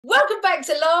Welcome back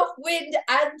to Laugh, Wind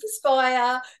and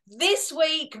Perspire. This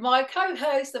week, my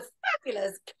co-host, the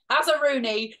fabulous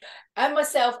Rooney, and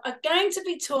myself are going to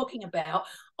be talking about,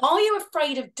 are you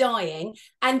afraid of dying?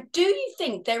 And do you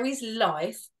think there is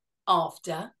life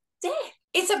after death?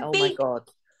 It's a Oh my big God.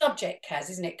 subject, Kaz,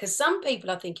 isn't it? Because some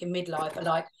people, I think, in midlife are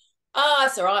like, oh,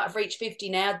 it's all right, I've reached 50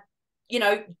 now, you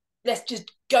know, let's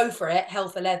just go for it, hell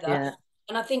for leather. Yeah.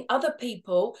 And I think other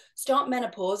people start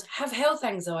menopause, have health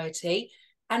anxiety,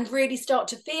 and really start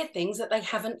to fear things that they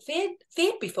haven't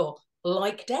feared before,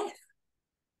 like death.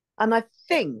 And I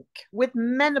think with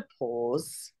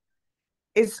menopause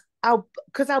is our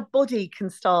because our body can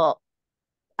start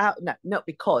out, no, not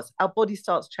because our body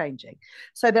starts changing.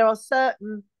 So there are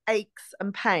certain aches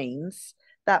and pains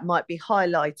that might be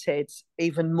highlighted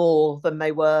even more than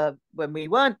they were when we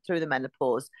weren't through the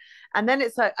menopause. And then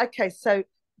it's like, okay, so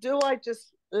do I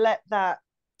just let that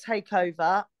take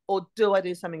over or do I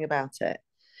do something about it?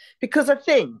 Because I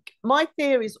think my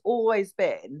theory's always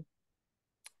been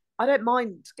I don't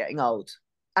mind getting old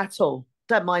at all.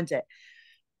 Don't mind it.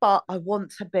 But I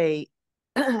want to be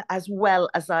as well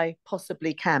as I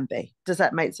possibly can be. Does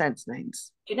that make sense,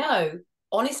 Neens? You know,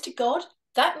 honest to God,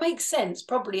 that makes sense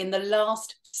probably in the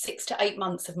last 6 to 8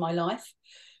 months of my life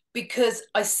because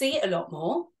I see it a lot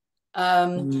more.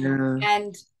 Um, Yeah.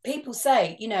 and people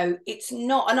say, it's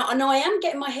not, and I am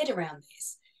getting my head around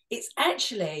this. It's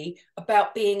actually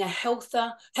about being a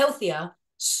healthier,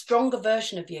 stronger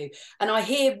version of you. And I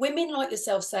hear women like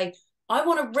yourself say, I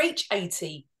want to reach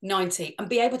 80, 90 and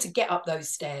be able to get up those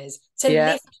stairs, to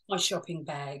Yeah. lift my shopping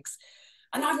bags.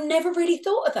 And I've never really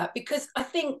thought of that because I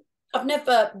think I've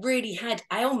never really had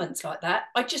ailments like that.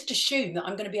 I just assume that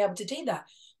I'm going to be able to do that.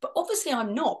 But obviously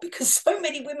I'm not because so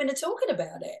many women are talking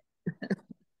about it.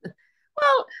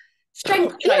 Well,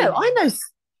 Strength I training. know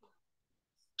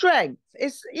strength.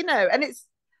 And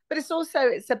but it's also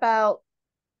it's about,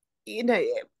 you know,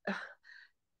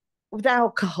 with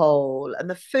alcohol and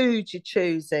the food you're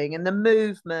choosing and the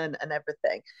movement and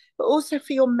everything, but also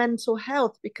for your mental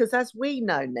health. Because as we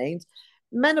know, Neens,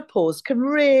 menopause can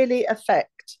really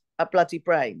affect our bloody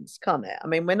brains, can't it? I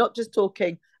mean, we're not just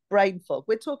talking brain fog,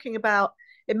 we're talking about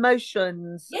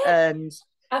emotions Yeah. and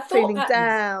Our thought feeling patterns,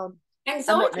 down and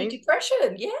what anxiety, Neens?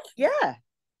 depression. Yeah. Yeah.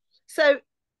 So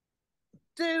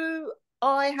do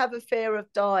I have a fear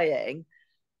of dying?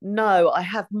 No, I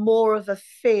have more of a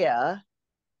fear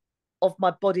of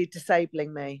my body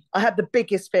disabling me. I have the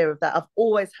biggest fear of that. I've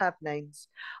always had names.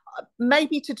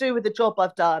 Maybe to do with the job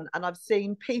I've done, and I've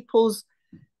seen people's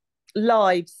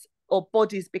lives or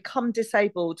bodies become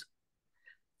disabled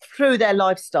through their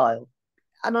lifestyle.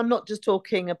 And I'm not just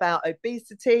talking about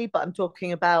obesity, but I'm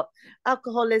talking about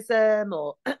alcoholism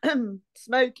or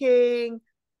smoking,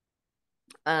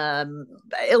 um,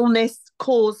 illness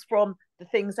caused from the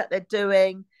things that they're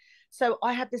doing. So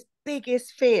I had this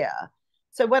biggest fear.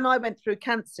 So when I went through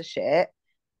cancer shit,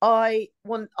 my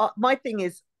thing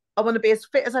is I want to be as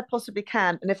fit as I possibly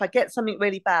can, and if I get something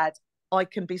really bad, I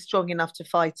can be strong enough to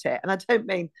fight it. And I don't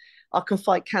mean I can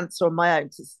fight cancer on my own.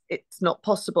 It's not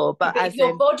possible. Yeah, But but if as your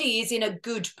in, body is in a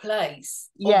good place,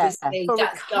 yeah, obviously for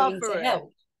that's going to recovery,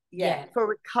 help. yeah, Yeah. for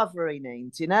recovery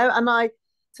needs, and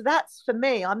so that's for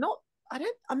me. I'm not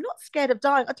scared of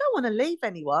dying. I don't want to leave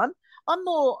anyone. I'm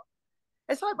more,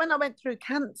 it's like when I went through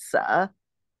cancer,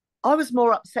 I was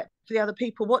more upset for the other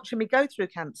people watching me go through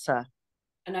cancer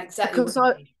I know exactly what because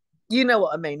you mean. you know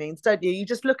what I mean, don't you? You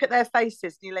just look at their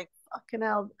faces and you're like, fucking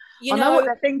hell, You I know what know,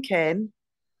 they're thinking.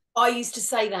 I used to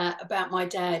say that about my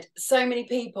dad. So many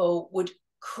people would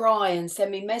cry and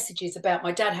send me messages about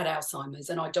my dad had Alzheimer's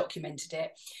and I documented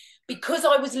it because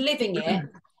I was living it.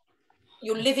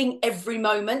 You're living every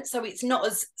moment, so it's not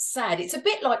as sad. It's a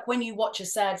bit like when you watch a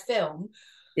sad film,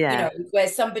 Yeah, where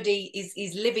somebody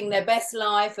is living their best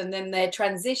life and then they're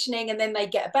transitioning and then they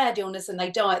get a bad illness and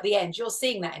they die at the end. You're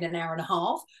seeing that in an hour and a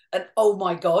half, and oh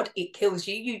my god, it kills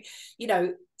you.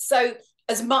 So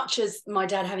as much as my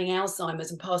dad having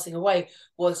Alzheimer's and passing away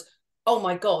was, oh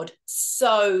my god,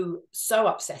 so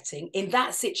upsetting in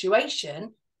that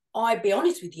situation, I'd be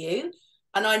honest with you,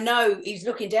 and I know he's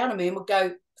looking down at me and would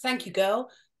go, thank you, girl.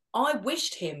 I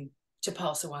wished him to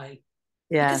pass away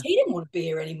because yeah, he didn't want to be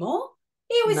here anymore.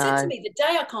 He always said to no. me, the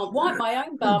day I can't wipe my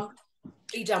own bum,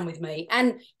 be done with me.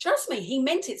 And trust me, he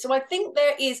meant it. So I think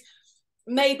there is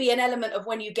maybe an element of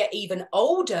when you get even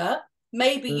older,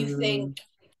 maybe you think,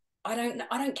 Mm,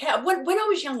 I don't care. When I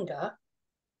was younger,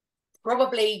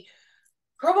 probably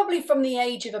from the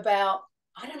age of about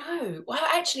I don't know. Well,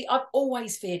 actually, I've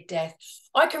always feared death.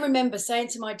 I can remember saying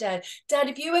to my dad, Dad,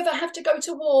 if you ever have to go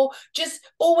to war, just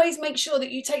always make sure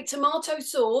that you take tomato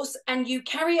sauce and you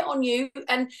carry it on you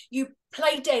and you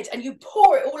play dead and you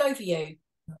pour it all over you.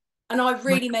 And I My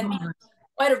really meant that. God.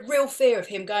 I had a real fear of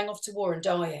him going off to war and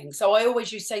dying. So I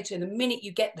always used to say to him, the minute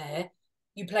you get there,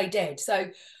 you play dead. So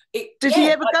Did he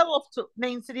ever go off to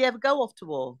means did he ever go off to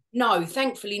war? no,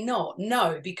 thankfully not.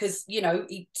 No, because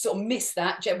he sort of missed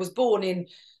that. Jed was born in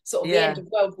sort of the end Yeah. of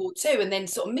World War II and then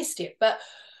sort of missed it. But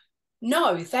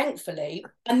no, thankfully.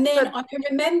 And then So I can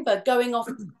remember going off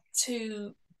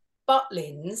to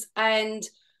Butlins, and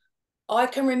I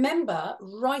can remember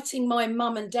writing my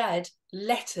mum and dad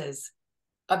letters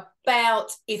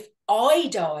about if I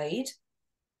died,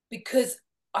 because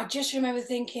I just remember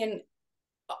thinking,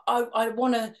 I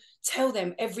want to tell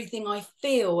them everything I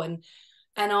feel and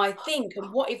I think,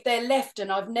 and what if they're left and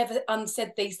I've never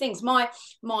unsaid these things. My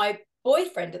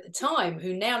boyfriend at the time,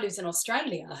 who now lives in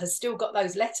Australia, has still got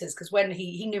those letters, because when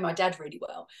he knew my dad really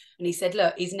well, and he said,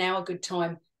 look, is now a good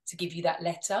time to give you that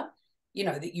letter,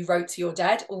 that you wrote to your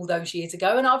dad all those years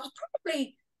ago. And I was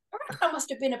probably, I reckon I must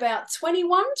have been about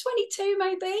 21, 22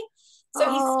 maybe. So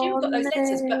he's still oh got those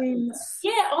letters. But names.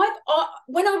 yeah,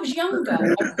 when I was younger,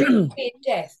 I really feared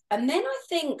death. And then I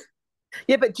think,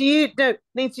 Yeah, but do you no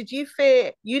Nins, did you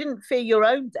fear you didn't fear your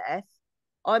own death?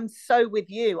 I'm so with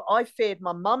you. I feared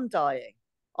my mum dying.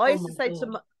 I oh used to my say to God,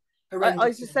 my I horrendous.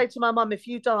 used to say to my mum, if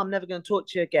you die, I'm never going to talk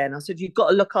to you again. I said, you've got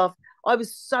to look after. I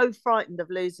was so frightened of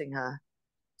losing her.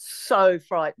 So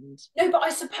frightened. No, but I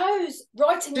suppose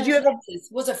writing Did you those ever? letters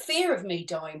was a fear of me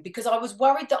dying, because I was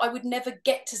worried that I would never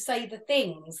get to say the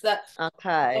things that I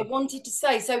Okay. wanted to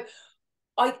say. So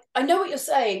I know what you're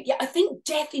saying. Yeah, I think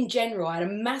death in general I had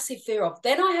a massive fear of.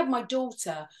 Then I had my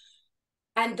daughter,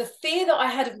 and the fear that I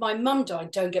had of my mum dying,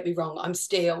 don't get me wrong, I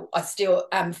still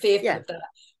am fearful Yeah. of that.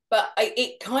 But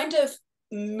it kind of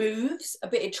moves a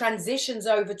bit, it transitions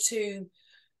over to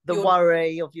The your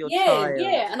worry of your yeah, child.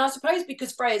 yeah. And I suppose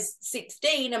because Freya's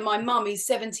 16 and my mum is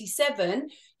 77,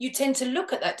 you tend to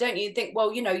look at that, don't you? And think,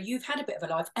 well, you've had a bit of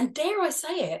a life. And dare I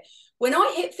say it, when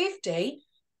I hit 50,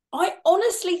 I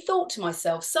honestly thought to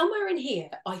myself, somewhere in here,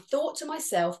 I thought to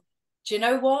myself, do you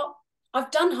know what? I've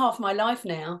done half my life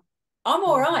now. I'm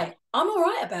all Mhm. right. I'm all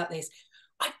right about this.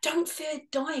 I don't fear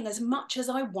dying as much as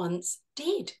I once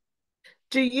did.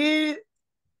 Do you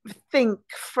think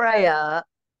Freya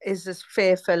is as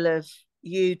fearful of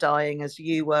you dying as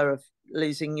you were of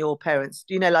losing your parents?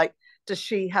 Do you know, like, does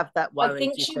she have that I worry,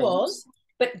 think do you she think? was,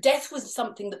 but death was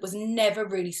something that was never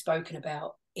really spoken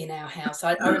about in our house.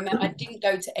 I remember I didn't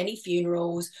go to any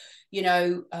funerals.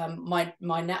 I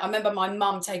remember my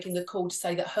mum taking the call to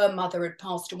say that her mother had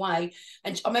passed away,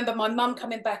 and I remember my mum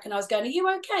coming back, and I was going, "Are you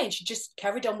okay?" And she just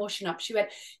carried on washing up. She went,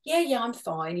 "Yeah, yeah, I'm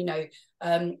fine."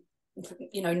 Um,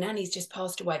 Nanny's just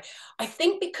passed away. I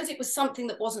think because it was something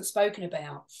that wasn't spoken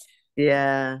about,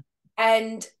 Yeah.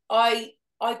 and I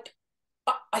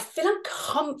feel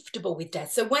uncomfortable with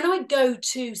death. So when I go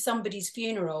to somebody's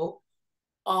funeral,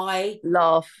 I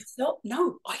Laugh. sob.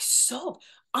 No, I sob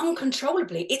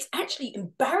uncontrollably. It's actually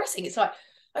embarrassing. It's like,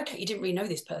 okay, you didn't really know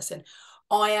this person.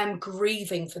 I am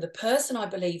grieving for the person I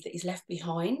believe that is left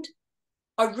behind.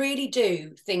 I really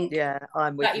do think Yeah,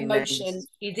 I'm with that you, emotion Names.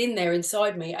 is in there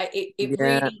inside me. It Yeah.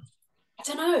 really, I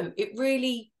don't know, it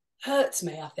really hurts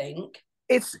me, I think.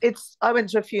 It's I went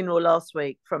to a funeral last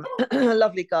week from a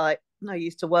lovely guy I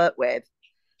used to work with.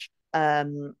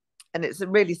 Um, and it's a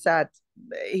really sad.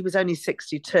 He was only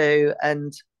 62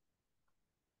 and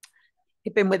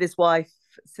he'd been with his wife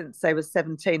since they were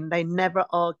 17. They never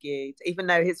argued, even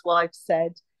though his wife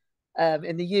said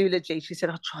in the eulogy, she said,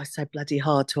 I try so bloody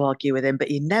hard to argue with him, but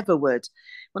he never would.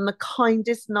 One of the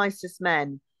kindest, nicest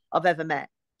men I've ever met.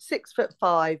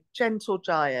 6'5", gentle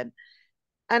giant.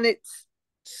 And it's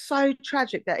so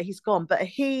tragic that he's gone, but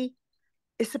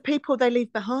it's the people they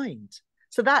leave behind.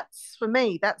 So that's for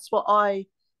me, that's what I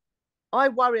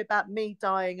worry about me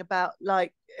dying, about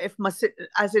like if my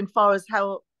as in far as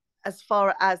how as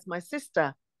far as my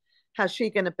sister, how's she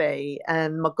going to be,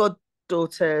 and my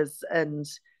goddaughters, and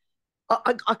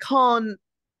I can't.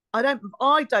 I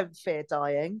don't fear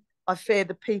dying. I fear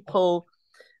the people.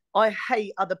 I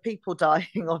hate other people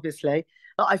dying. Obviously,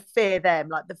 but I fear them.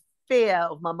 Like the fear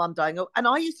of my mum dying. And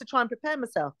I used to try and prepare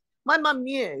myself. My mum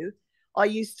knew. I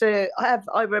used to have.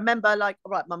 I remember like,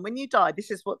 all right, mum, when you die,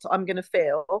 this is what I'm going to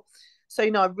feel. So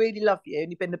I really love you, and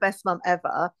you've been the best mum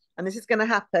ever. And this is going to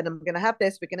happen. I'm going to have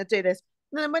this. We're going to do this.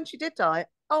 And then when she did die,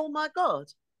 oh my god,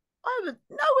 I was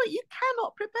no, you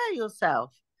cannot prepare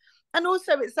yourself. And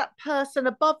also, it's that person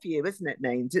above you, isn't it,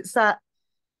 Names? It's that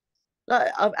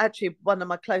like, I've actually, one of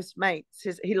my close mates,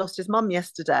 he lost his mum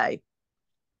yesterday,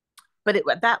 but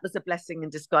that was a blessing in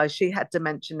disguise. She had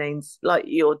dementia, Neens, like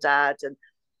your dad, and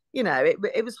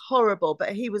it was horrible. But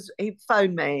he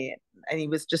phoned me, and he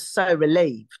was just so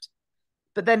relieved.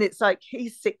 But then it's like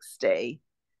he's 60,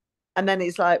 and then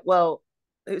it's like, well,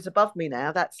 who's above me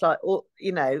now? That's like,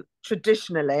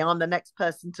 traditionally, I'm the next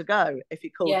person to go if you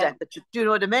call Yeah, death. Do you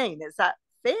know what I mean? It's that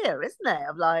fear, isn't it?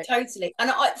 Of like, totally. And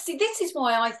I see, this is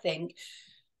why I think,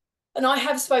 and I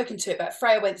have spoken to it, but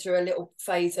Freya went through a little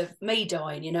phase of me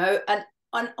dying, and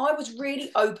I was really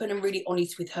open and really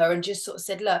honest with her and just sort of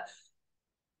said, look,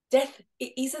 death,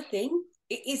 it is a thing.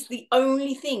 It is the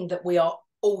only thing that we are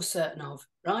all certain of,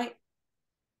 right?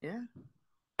 yeah.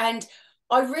 And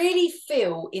I really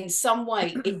feel in some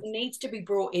way it needs to be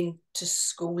brought into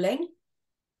schooling.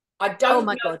 I Oh don't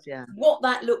my know God, yeah. what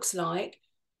that looks like,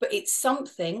 but it's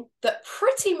something that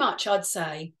pretty much I'd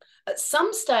say at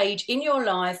some stage in your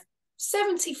life,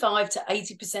 75 to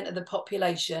 80% of the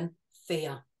population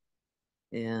fear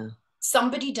Yeah.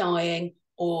 somebody dying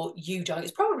or you dying.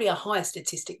 It's probably a higher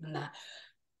statistic than that.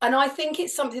 And I think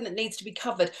it's something that needs to be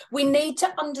covered. We need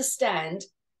to understand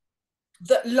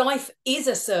that life is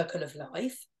a circle of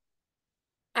life,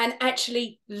 and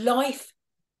actually life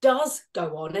does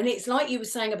go on. And it's like you were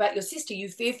saying about your sister, you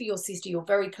fear for your sister, you're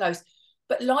very close,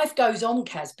 but life goes on,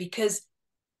 Cas, because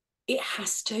it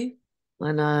has to.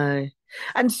 I know. And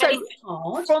And so it's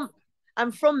hard. from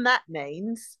from that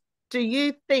means, do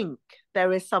you think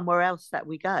there is somewhere else that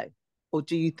we go? Or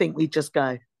do you think we just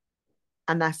go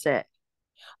and that's it?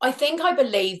 I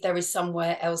believe there is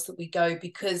somewhere else that we go,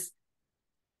 because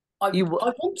You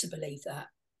I want to believe that.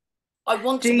 I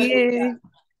want do to believe that. you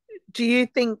do you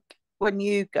think when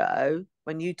you go,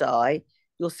 when you die,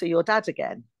 you'll see your dad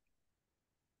again?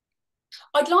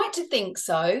 I'd like to think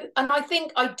so. And I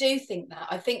do think that.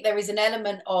 I think there is an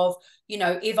element of,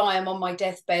 if I am on my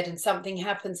deathbed and something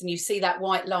happens and you see that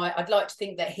white light, I'd like to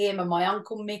think that him and my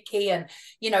uncle Mickey and,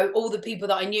 all the people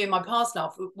that I knew in my past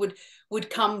life would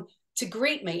come to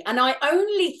greet me. And I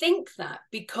only think that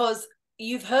because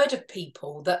you've heard of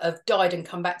people that have died and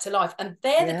come back to life, and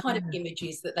they're the Yeah. kind of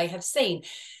images that they have seen.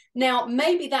 Now,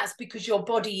 maybe that's because your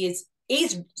body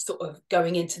is sort of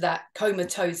going into that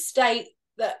comatose state,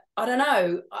 that I don't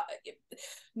know,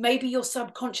 maybe your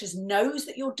subconscious knows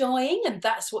that you're dying and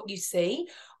that's what you see.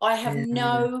 I have Yeah.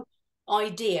 no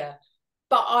idea.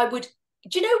 But I would,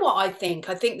 do you know what I think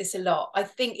this a lot. I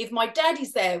think if my dad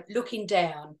is there looking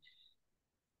down,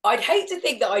 I'd hate to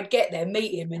think that I'd get there,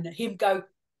 meet him, and him go,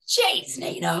 "Jeez,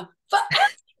 Nina, for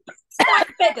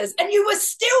white feathers," and you were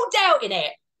still doubting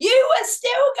it. You were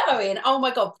still going, oh my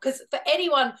God. Because for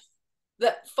anyone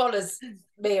that follows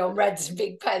me on Reds and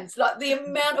Big Pens, like the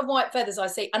amount of white feathers I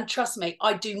see, and trust me,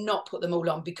 I do not put them all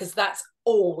on, because that's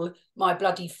all my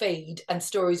bloody feed and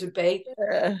stories would be.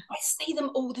 Yeah. I see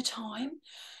them all the time.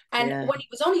 And Yeah. when he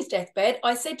was on his deathbed,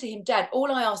 I said to him, Dad,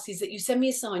 all I ask is that you send me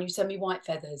a sign, you send me white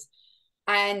feathers.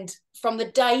 And from the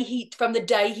day he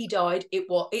died,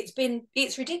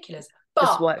 it's ridiculous.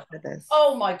 Just But white feathers.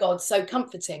 oh my God, so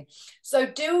comforting. So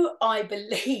do I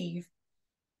believe?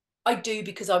 I do,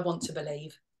 because I want to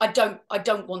believe. I don't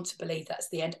want to believe that's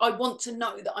the end. I want to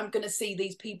know that I'm going to see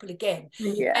these people again.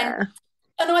 And Yeah.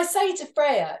 and I say to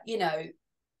Freya,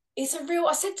 it's a real,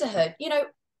 I said to her,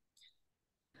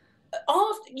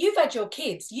 after you've had your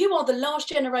kids, you are the last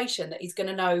generation that is going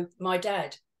to know my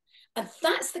dad. And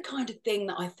that's the kind of thing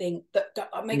that I think that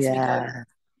makes me go, Yeah.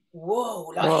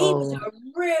 whoa, like he was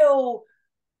Whoa.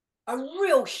 a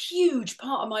real huge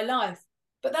part of my life,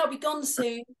 but that'll be gone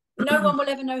soon. No one will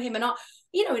ever know him. And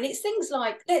it's things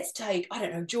like, let's take, I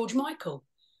don't know, George Michael.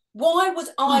 Why was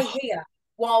I Oh, here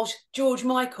while George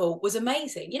Michael was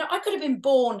amazing? I could have been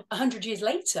born 100 years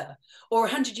later or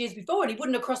 100 years before, and he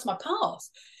wouldn't have crossed my path.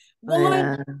 Why,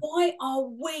 yeah. why are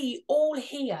we all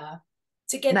here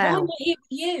together? Why am Now, I here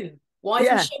with you? Why is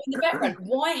yeah, Michelle in the background?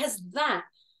 Why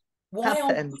are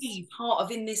happens. we part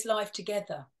of in this life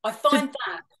together? I So, find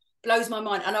that blows my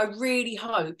mind. And I really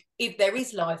hope if there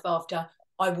is life after,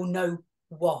 I will know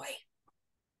why.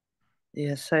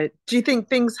 yeah. So, do you think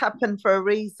things happen for a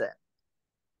reason?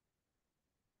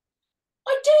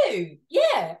 I do.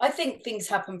 Yeah. I think things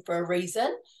happen for a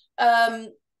reason. Um,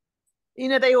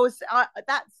 They always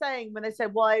that saying when they say,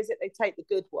 "Why is it they take the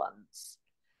good ones?"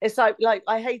 It's like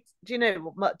I hate. Do you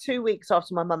know? 2 weeks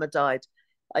after my mum had died,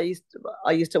 I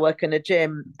used to work in a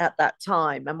gym at that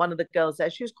time, and one of the girls there,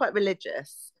 she was quite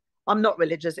religious. I'm not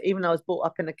religious, even though I was brought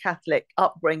up in a Catholic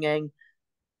upbringing.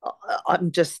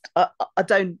 I'm just I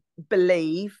don't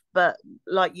believe, but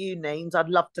like you, Neens, I'd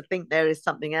love to think there is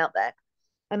something out there.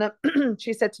 And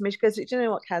she said to me, she goes, "Do you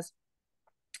know what, Cas?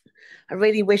 I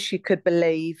really wish you could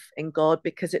believe in God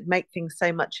because it'd make things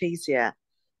so much easier.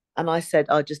 And I said,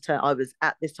 I was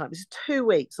at this time, this is 2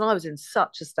 weeks, and I was in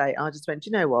such a state. I just went, "Do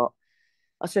you know what?"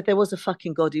 I said, "There was a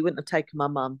fucking God, he wouldn't have taken my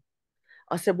mum."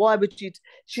 I said, "Why would you?"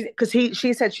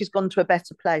 She said she's gone to a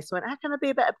better place. I went, "How can it be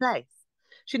a better place?"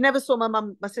 She never saw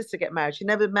my sister get married. She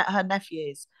never met her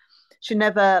nephews. She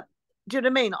never, do you know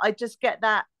what I mean? I just get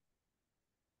that.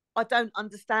 I don't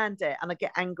understand it, and I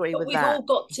get angry But with we've that. all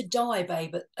got to die,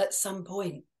 babe, at some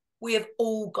point. We have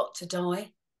all got to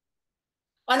die.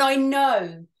 And I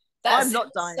know that I'm sounds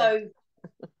not dying. so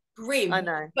I grim,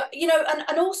 know. but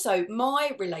and also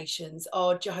my relations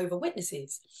are Jehovah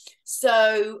Witnesses.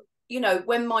 So,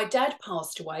 when my dad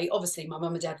passed away, obviously my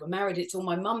mum and dad were married, it's on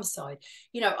my mum's side.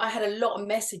 I had a lot of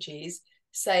messages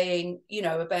saying,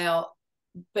 about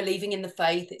believing in the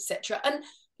faith, etc. And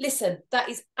listen, that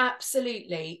is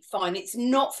absolutely fine. It's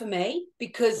not for me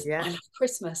because Yeah. I love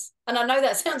Christmas. And I know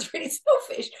that sounds really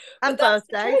selfish, but And that's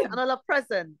the birthdays, truth. and I love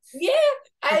presents. Yeah.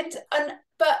 And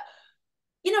but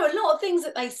a lot of things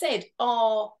that they said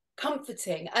are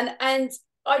comforting, and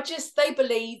they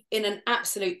believe in an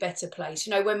absolute better place.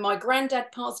 When my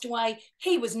granddad passed away,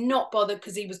 he was not bothered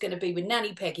because he was going to be with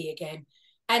Nanny Peggy again,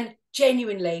 and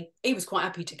genuinely he was quite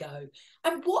happy to go.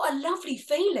 And what a lovely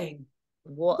feeling.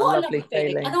 What a What a lovely lovely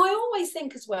feeling. And feeling. I always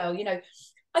think as well,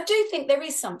 I do think there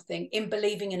is something in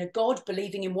believing in a God,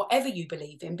 believing in whatever you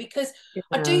believe in, because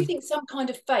I Yeah. do think some kind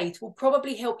of faith will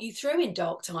probably help you through in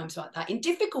dark times like that, in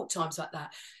difficult times like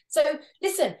that. So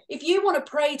listen, if you want to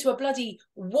pray to a bloody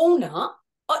walnut,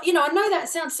 I know that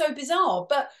sounds so bizarre,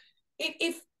 but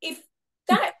if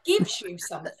that gives you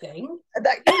something,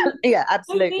 then Yeah, so be it.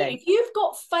 absolutely. If you've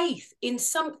got faith in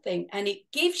something and it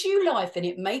gives you life and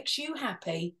it makes you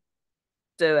happy,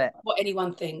 Do it. what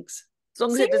anyone thinks. As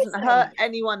long as it doesn't hurt Seriously.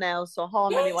 anyone else or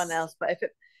harm anyone Yes. else. But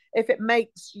if it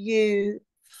makes you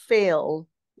feel,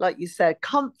 like you said,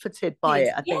 comforted by Did.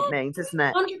 it, I Yeah, think means, isn't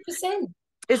it? 100%.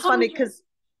 It's funny 100. because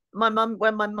when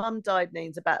my mum died,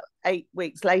 Neens, about 8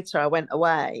 weeks later, I went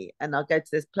away and I go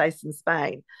to this place in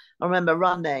Spain. I remember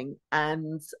running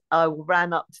and I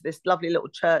ran up to this lovely little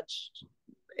church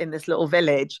in this little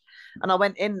village, and I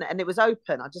went in and it was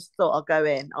open. I just thought I'll go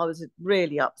in. I was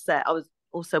really upset. I was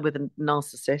also with a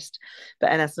narcissist,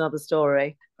 and that's another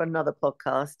story for another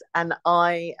podcast. And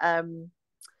I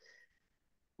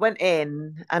went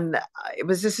in, and it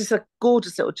was just a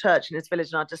gorgeous little church in this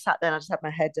village. And I just sat there and I just had my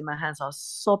head in my hands. I was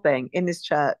sobbing in this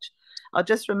church. I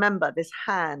just remember this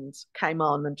hand came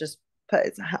on and just put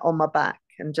its on my back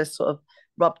and just sort of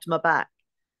rubbed my back.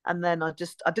 And then I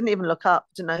didn't even look up,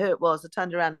 didn't know who it was. I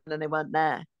turned around and they weren't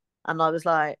there. And I was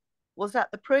like, was that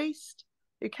the priest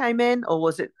who came in, or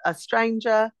was it a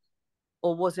stranger?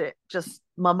 Or was it just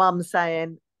my mum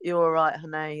saying, "You're all right,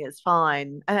 honey, it's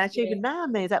fine"? And actually, Yeah, even now,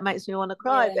 me, that makes me want to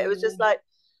cry. But it was yeah. just like,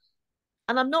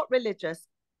 and I'm not religious,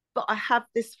 but I have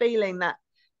this feeling that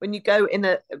when you go in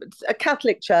a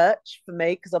Catholic church, for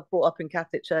me, because I've brought up in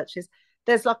Catholic churches,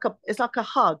 it's like a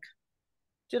hug.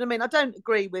 Do you know what I mean? I don't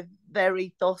agree with their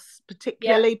ethos Yeah.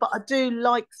 particularly, but I do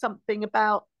like something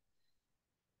about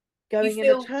You going in a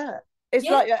feel, church. It's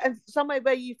yeah. like, and somewhere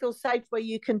where you feel safe, where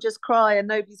you can just cry and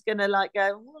nobody's gonna like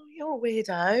go, "Well, you're a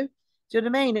weirdo." Do you know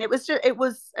what I mean? It was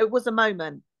a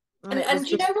moment, and And it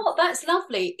was you know just what? That's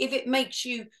lovely if it makes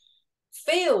you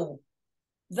feel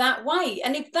that way.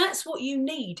 And if that's what you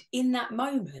need in that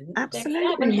moment, then you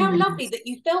have. absolutely And how lovely means. that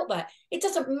you felt that. It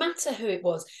doesn't matter who it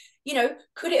was.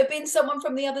 Could it have been someone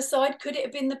from the other side? Could it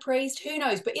have been the priest? Who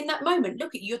knows? But in that moment,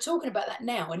 look at you, you're talking about that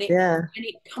now, and it Yeah, and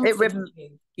it it comforted rem-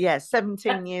 you. yeah, And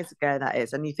 17 years ago that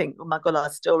is, and you think, oh my god, I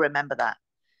still remember that.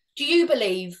 do you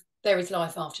believe there is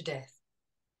life after death?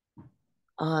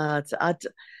 I'd, I'd,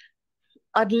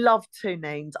 I'd love to,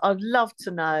 names. I'd love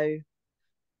to know.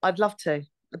 I'd love to,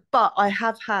 but I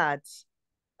have had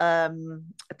a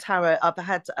tarot. I've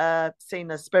had seen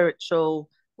a spiritual,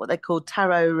 what they call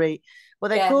tarot read, what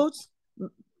they Yeah, called,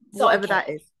 whatever psychic. that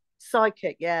is,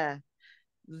 psychic. Yeah,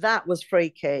 that was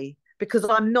freaky because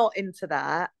I'm not into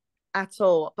that at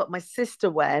all. But my sister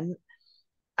went,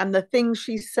 and the thing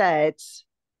she said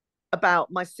about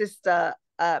my sister,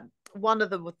 one of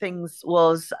the things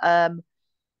was,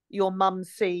 your mum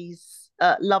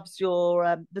loves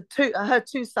her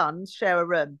two sons share a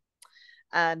room,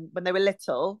 and when they were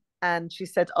little, and she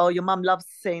said, "Oh, your mum loves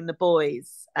seeing the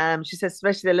boys." She said,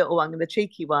 especially the little one and the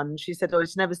cheeky one. She said, "Oh,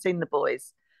 she's never seen the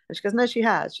boys," and she goes, "No, she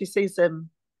has. She sees them.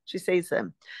 She sees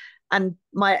them." And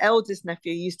my eldest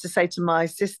nephew used to say to my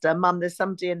sister, "Mum, there's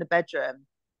somebody in the bedroom,"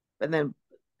 and then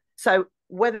so.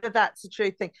 Whether that's a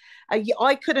true thing,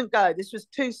 I couldn't go. This was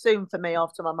too soon for me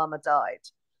after my mum had died.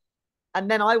 And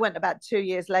then I went about 2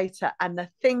 years later, and the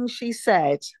thing she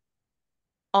said,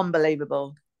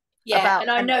 unbelievable. Yeah, About,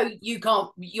 and I and know you can't.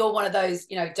 You're one of those,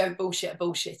 don't bullshit a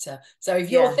bullshitter. So if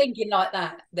you're yeah, thinking like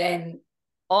that, then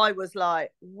I was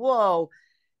like, whoa.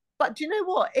 But do you know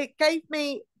what? It gave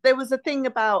me, there was a thing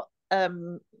about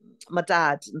my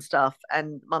dad and stuff,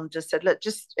 and mum just said, look,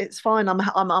 just, it's fine. I'm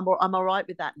all right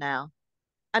with that now.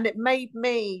 And it made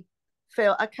me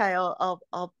feel, okay,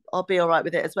 I'll be all right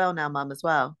with it as well now, mum, as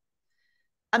well.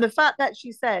 And the fact that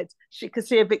she said she could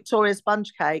see a Victoria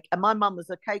sponge cake, and my mum was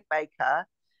a cake baker,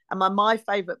 and my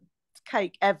favourite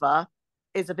cake ever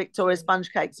is a Victoria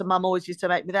sponge cake. So mum always used to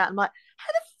make me that. I'm like,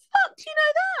 how the fuck do you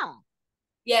know that?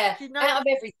 yeah, Do you know out of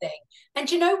that? everything.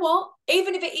 And you know what?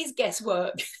 Even if it is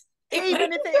guesswork, it Even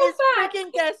makes if me it feel is bad.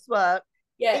 frigging guesswork,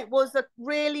 Yeah, it was a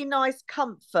really nice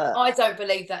comfort. I don't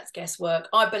believe that's guesswork.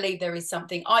 I believe there is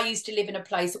something. I used to live in a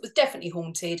place that was definitely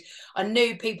haunted. I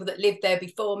knew people that lived there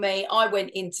before me. I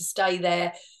went in to stay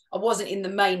there. I wasn't in the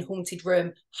main haunted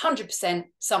room. 100%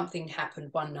 something happened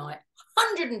one night.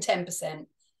 110%.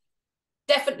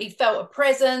 Definitely felt a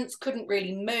presence, couldn't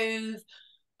really move.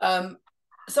 Um,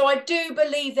 so I do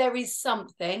believe there is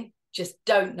something, just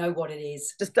don't know what it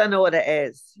is. Just don't know what it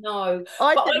is. No,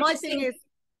 I but think I my just thing think, is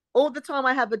all the time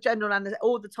I have a general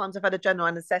all the times I've had a general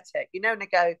anesthetic, and they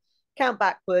go count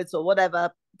backwards or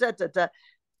whatever, da, da, da,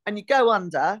 and you go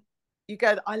under. You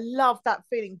go, I love that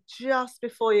feeling just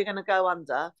before you're going to go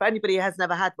under. For anybody who has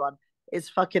never had one, it's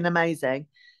fucking amazing.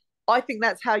 I think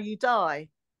that's how you die.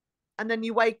 And then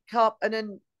you wake up, and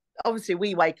then obviously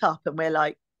we wake up and we're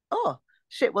like, oh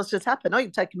shit, what's just happened? Oh,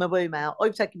 you've taken my womb out, or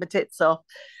you've taken my tits off.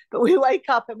 But we wake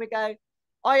up and we go,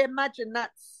 I imagine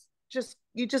that's just,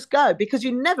 you just go, because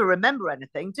you never remember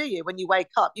anything, do you? When you wake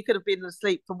up, you could have been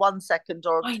asleep for 1 second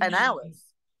or I 10 know, hours.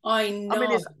 I I mean,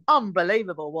 know. it's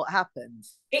unbelievable what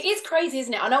happens. It is crazy,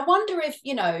 isn't it? And I wonder if,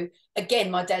 again,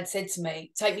 my dad said to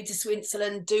me, take me to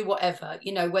Switzerland, do whatever,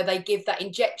 where they give that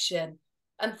injection.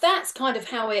 And that's kind of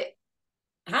how it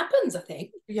happens, I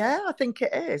think. Yeah, I think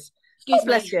it is. Excuse God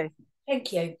bless me. you.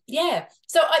 Thank you. Yeah.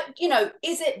 So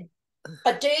is it,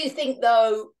 I do think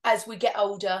though, as we get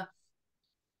older,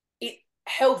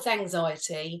 health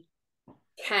anxiety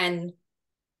can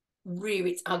rear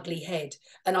its ugly head.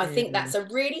 And I think Mm. that's a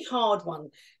really hard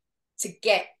one to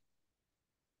get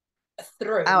Our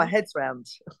through. heads round.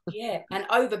 Yeah, and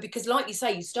over, because like you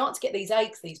say, you start to get these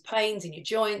aches, these pains in your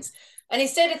joints. And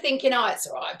instead of thinking, oh, it's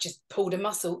all right, I've just pulled a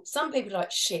muscle, some people are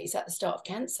like, shit, it's at the start of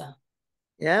cancer.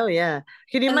 Yeah, yeah.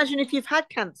 Can you And imagine if you've had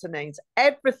cancer, Neens?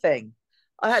 Everything.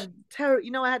 I had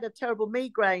a terrible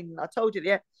migraine. I told you,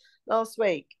 yeah, last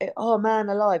week. Oh man,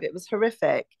 alive! It was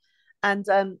horrific. And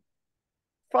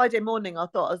Friday morning,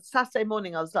 Saturday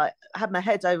morning, I was like, I had my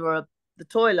head over the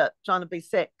toilet trying to be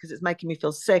sick because it's making me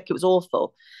feel sick. It was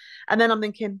awful. And then I'm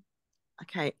thinking,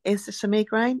 okay, is this a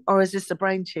migraine or is this a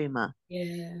brain tumor?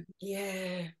 yeah,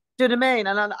 yeah. Do you know what I mean?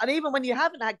 And even when you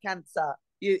haven't had cancer,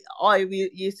 I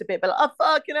used to be like, oh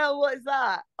fucking hell, what is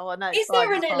that? Oh, I know, it's Is fine,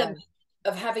 there an it's element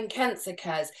fine. of having cancer,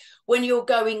 Kaz, when you're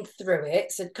going through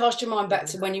it? So cast your mind back Yeah.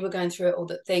 to when you were going through it all,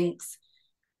 that thinks,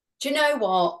 do you know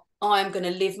what? I'm going to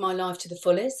live my life to the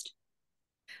fullest.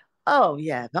 Oh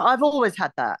yeah, but I've always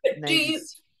had that But do you?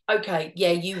 needs. Okay,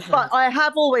 yeah, you have. But I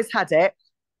have always had it.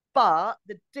 But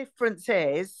the difference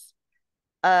is,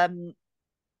 um,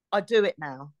 I do it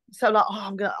now. So like,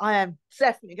 I am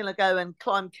definitely gonna go and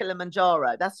climb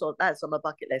Kilimanjaro. That's on my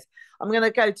bucket list. I'm gonna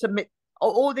go to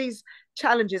all these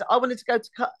challenges. I wanted to go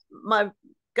to my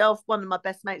one of my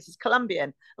best mates is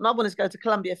Colombian, and I wanted to go to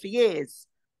Colombia for years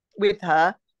with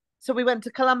her. So we went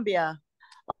to Colombia.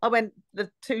 I went the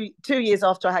two years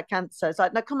after I had cancer. It's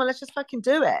like, no, come on, let's just fucking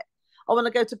do it. I want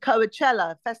to go to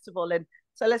Coachella festival, and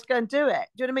so let's go and do it.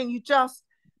 Do you know what I mean? You just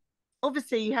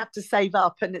obviously you have to save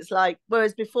up, and it's like,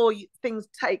 whereas before things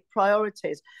take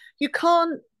priorities, you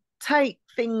can't take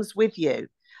things with you.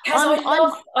 Kaz,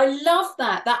 I'm I love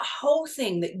that whole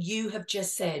thing that you have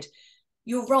just said.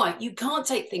 You're right. You can't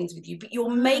take things with you, but you're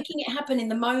no, making it happen in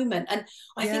the moment. And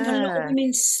I think a lot of yeah,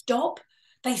 women stop.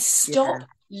 They stop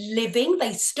yeah. living.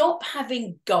 They stop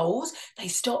having goals. They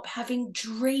stop having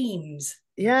dreams.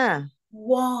 Yeah.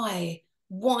 Why?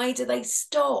 Why do they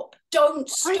stop? Don't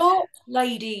I stop,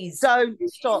 ladies. don't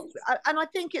stop. And I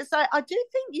think it's like, I do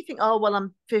think you think, oh well,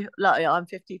 like I'm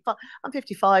 55. I'm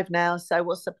 55 now, so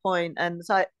what's the point? And it's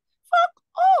like, fuck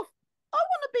off. I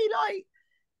want to be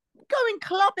like going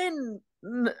clubbing.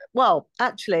 Well,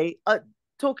 actually,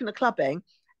 talking of clubbing,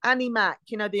 Annie Mac,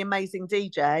 the amazing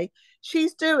DJ,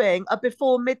 she's doing a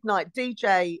before midnight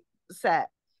DJ set.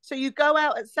 So you go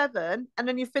out at 7 and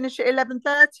then you finish at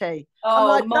 11:30. I'm Oh,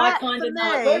 like, my that kind for of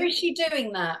night. Where me, is she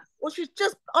doing that? Well,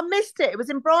 I missed it. It was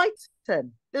in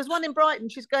Brighton. There's one in Brighton.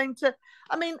 She's going to,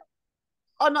 I mean,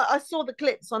 I saw the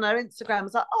clips on her Instagram. I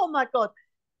was like, oh my God.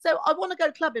 So I want to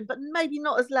go clubbing, but maybe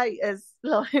not as late as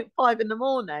like 5 in the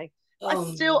morning.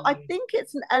 Oh no. I think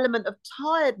it's an element of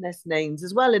tiredness, Neens,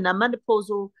 as well in our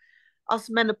menopausal,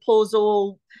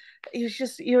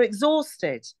 you're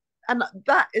exhausted. And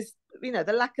that is,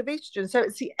 the lack of estrogen. So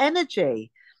it's the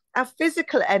energy, our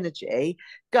physical energy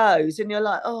goes, and you're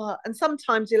like, oh, and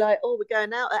sometimes you're like, oh, we're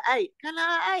going out at 8. Can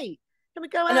I at 8? Can we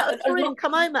go And out at 3 and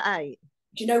come home at 8?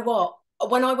 do you know what?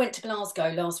 When I went to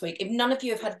Glasgow last week, if none of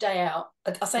you have had a day out,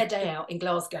 I say a day out in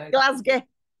Glasgow, Glasgow.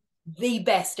 the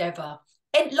best ever.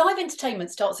 And live entertainment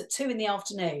starts at 2 in the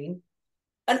afternoon.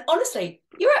 And honestly,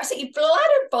 you're absolutely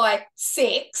bladdered by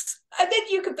 6, and then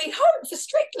you could be home for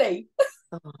Strictly.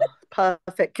 Oh,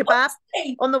 perfect. Kebab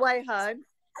on the way home.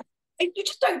 And you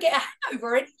just don't get a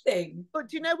hangover or anything. But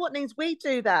do you know what, Neens? We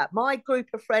do that. My group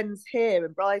of friends here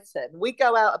in Brighton, we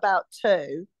go out about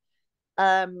 2,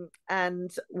 and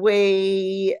and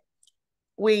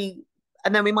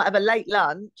then we might have a late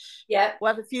lunch. Yeah.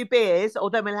 We'll have a few beers, or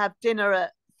then we'll have dinner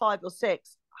at 5 or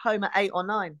 6, home at 8 or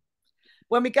 9.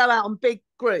 When we go out on big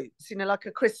groups, like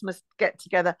a Christmas get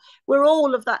together, we're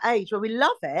all of that age where we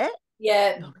love it.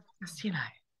 Yeah. Just,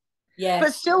 Yeah.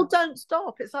 But still don't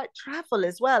stop. It's like travel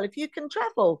as well. If you can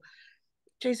travel,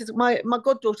 Jesus, my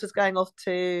goddaughter's going off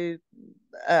to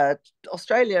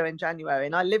Australia in January,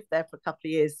 and I lived there for a couple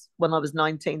of years when I was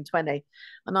 19, 20.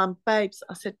 And babes,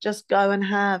 I said, just go and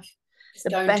have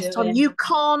the best time. You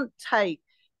can't take,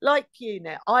 like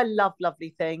now, I love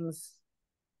lovely things,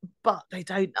 but they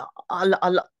don't,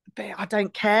 I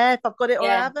don't care if I've got it or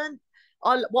I haven't.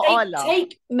 I love.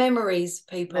 Take memories,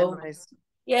 people. Memories.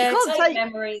 Yeah, take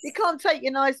memories. You can't take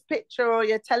your nice picture or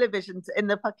your television in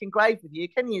the fucking grave with you,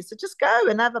 can you? So just go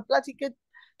and have a bloody good.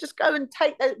 Just go and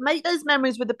make those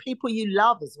memories with the people you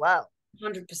love as well.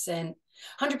 100%.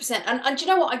 100%. And do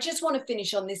you know what? I just want to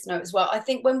finish on this note as well. I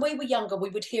think when we were younger, we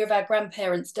would hear of our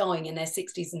grandparents dying in their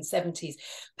 60s and 70s.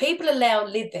 People are now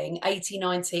living 80,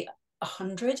 90,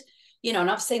 100, and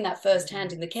I've seen that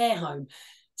firsthand in the care home.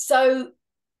 So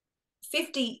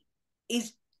 50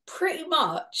 is pretty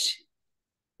much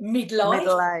middle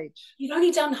age. You've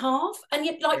only done half, and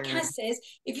yet, like Cas says,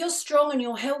 if you're strong and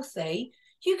you're healthy,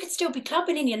 you could still be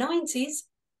clubbing in your 90s.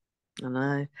 I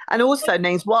know. And also,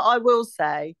 Neens, what I will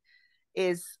say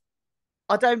is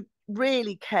I don't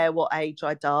really care what age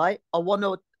I die.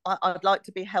 I'd like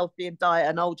to be healthy and die at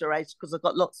an older age because I've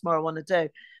got lots more I want to do,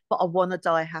 but I want to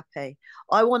die happy.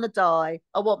 I want to die.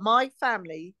 I want my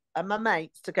family and my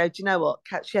mates to go, do you know what?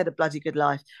 She had a bloody good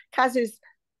life. Cas's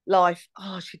life,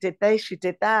 oh, she did this, she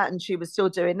did that, and she was still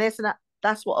doing this and that.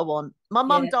 That's what I want. My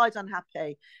mum died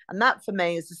unhappy, and that for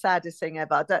me is the saddest thing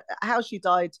ever. How she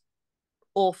died,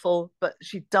 awful, but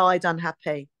she died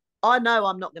unhappy. I know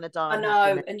I'm not going to die. I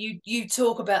know, and you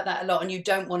talk about that a lot, and you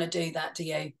don't want to do that, do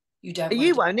you? You don't.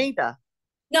 You won't either.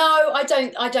 No, I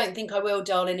don't. I don't think I will,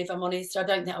 darling. If I'm honest, I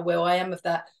don't think I will. I am of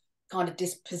that kind of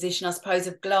disposition, I suppose,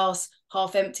 of glass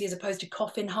half empty as opposed to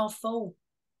coffin half full.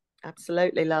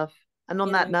 Absolutely, love. And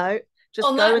on that note, just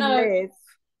go and live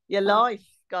your life,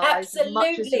 guys, absolutely. as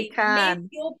much as you can. Live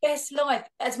your best life.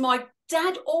 As my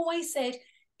dad always said,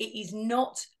 it is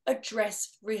not a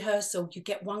dress rehearsal. You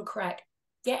get one crack.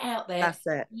 Get out there. That's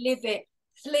it. Live it.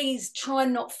 Please try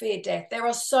and not fear death. There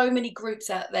are so many groups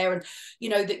out there, and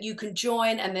that you can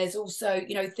join. And there's also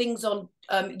things on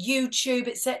YouTube,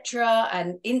 etc.,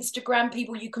 and Instagram.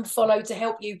 People you can follow to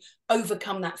help you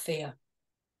overcome that fear.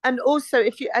 And also,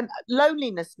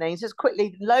 loneliness, Neens, just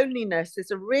quickly, loneliness is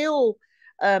a real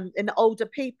in older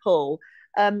people.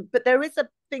 But there is a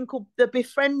thing called the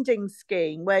befriending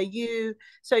scheme where you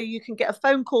can get a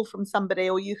phone call from somebody,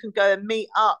 or you can go and meet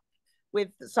up with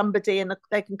somebody and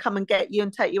they can come and get you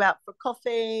and take you out for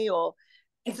coffee, or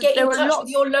get in touch with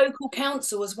your local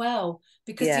council as well,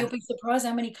 because you'll be surprised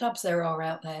how many clubs there are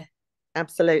out there.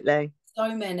 Absolutely.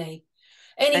 So many.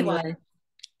 Anyway.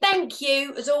 Thank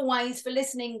you, as always, for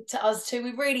listening to us too.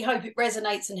 We really hope it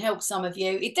resonates and helps some of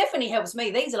you. It definitely helps me.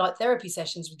 These are like therapy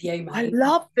sessions with you, mate. I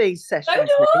love these sessions. So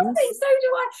do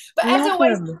I. But as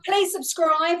always, please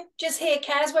subscribe. Just here,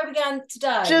 Cas, where are we going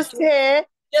today? Just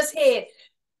here.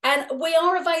 And we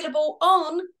are available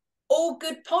on all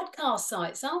good podcast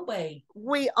sites, aren't we?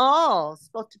 We are.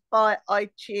 Spotify,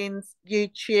 iTunes,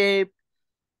 YouTube.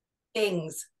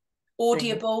 Things.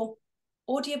 Audible.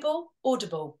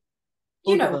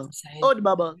 You know what I'm saying.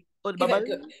 Audible.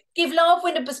 Give Love,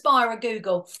 Wind and Perspire a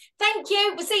Google. Thank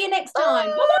you. We'll see you next time.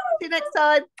 See you next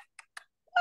time.